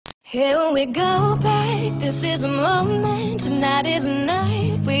Here we go back, this is a moment, tonight is a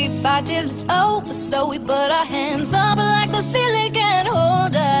night. We fight till it's over, so we put our hands up like the ceiling can't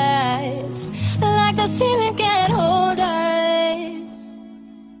hold us, like the ceiling can't hold us.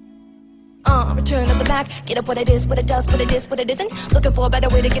 Return of the Mac, get up what it is, what it does, what it is, what it isn't. Looking for a better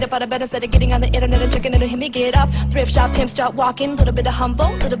way to get up out of bed instead of getting on the internet and checking it to hear me get up. Thrift shop, pimp, start walking, little bit of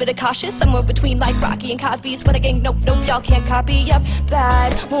humble, little bit of cautious, somewhere between like Rocky and Cosby. Sweater gang, nope, y'all can't copy. Up,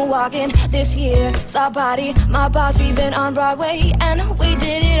 bad, moonwalking, this year, saw body, my bossy been on Broadway, and we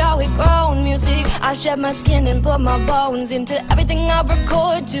did it all with grown music. I shed my skin and put my bones into everything I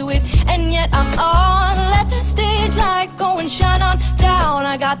record to it, and yet I'm on. Let the stage light go and shine on down.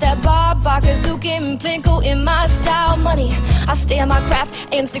 I got that Bob Barker, Zuki and Plinko in my style. Money, I stay on my craft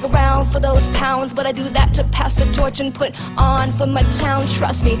and stick around for those pounds, but I do that to pass the torch and put on for my town.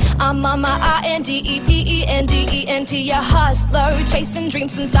 Trust me, I'm on my INDEPENDENT, a hustler, chasing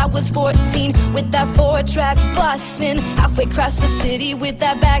dreams since I was 14, with that 4-track bussin', halfway across the city with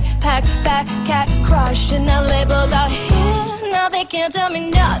that backpack, fat cat crushing the labels out here. Now they can't tell me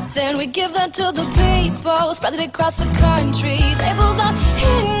nothing. We give that to the people, spread it across the country. Labels out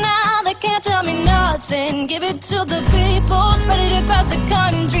here now, they can't tell me nothing. Give it to the people, spread it across the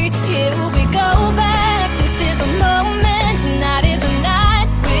country. Here we go back, this is a moment, tonight is a night.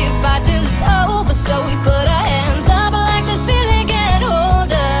 We fight till it's over, so we put our hands up like the ceiling can't hold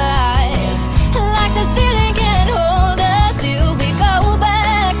us, like the ceiling can't hold us. Here we go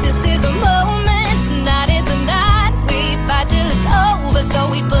back, this is a moment, tonight is a night. We fight till it's over, so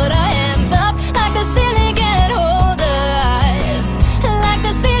we put our hands up like the ceiling can't hold us, like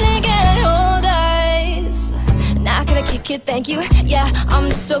the ceiling can't hold us. Not gonna kick it, thank you. Yeah,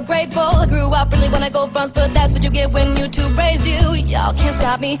 I'm so grateful. I grew up really when I go fronts, but that's what you get when YouTube raised you. Y'all can't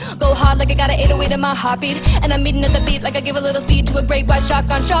stop me. Go hard like I got an 808 in my heartbeat, and I'm beating at the beat like I give a little speed to a great white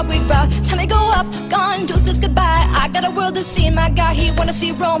shotgun sharp weak bro. Time to go up, gone, deuces goodbye. I got a world to see, my guy, he wanna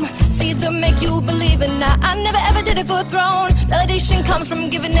see Rome. Caesar make you believe it now. I never ever did it for a throne. Validation comes from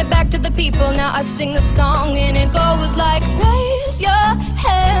giving it back to the people. Now I sing a song and it goes like, raise your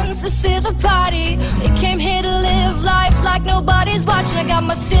hands, this is a party. We came here to live life like nobody's watching. I got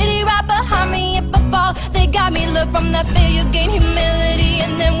my city right behind me. If I fall, they got me. Look from that failure, gain humility,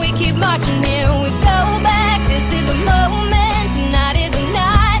 and then we keep marching. Here we go back, this is a moment, tonight is a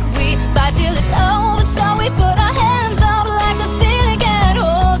night. We fight till it's over, so we put our hands up like the ceiling can't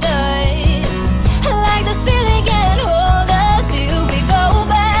hold us, like the ceiling can't hold us. Here we go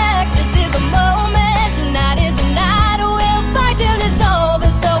back, this is a moment, tonight is a night. We'll fight till it's over,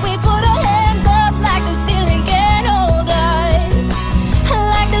 so we put our hands up like the ceiling can't hold us,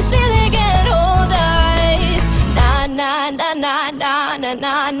 like the ceiling can't hold us. Na na na na na na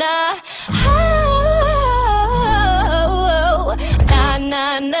na na. Oh, na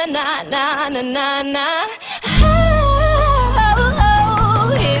na na na na na na na. Oh,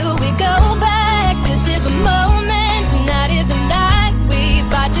 here we go back. This is a moment, tonight is a night. We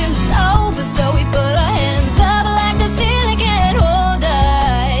fight till it's over, so we put our hands up like the ceiling can't hold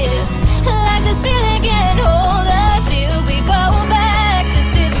us, like the ceiling can't hold us. Here we go back.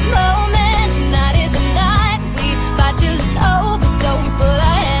 This is a moment, tonight is a night. We fight till it's over, so we put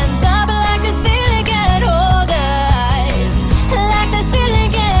our hands up like the ceiling can't hold us, like the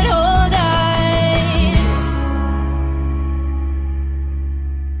ceiling can't hold us.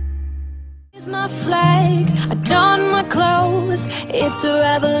 It's my flag, I don my clothes. It's a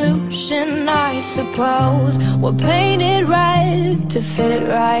revolution, I suppose. We're painted right to fit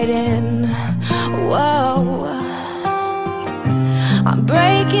right in. Whoa, I'm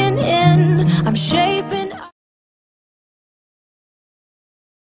breaking in, I'm shaping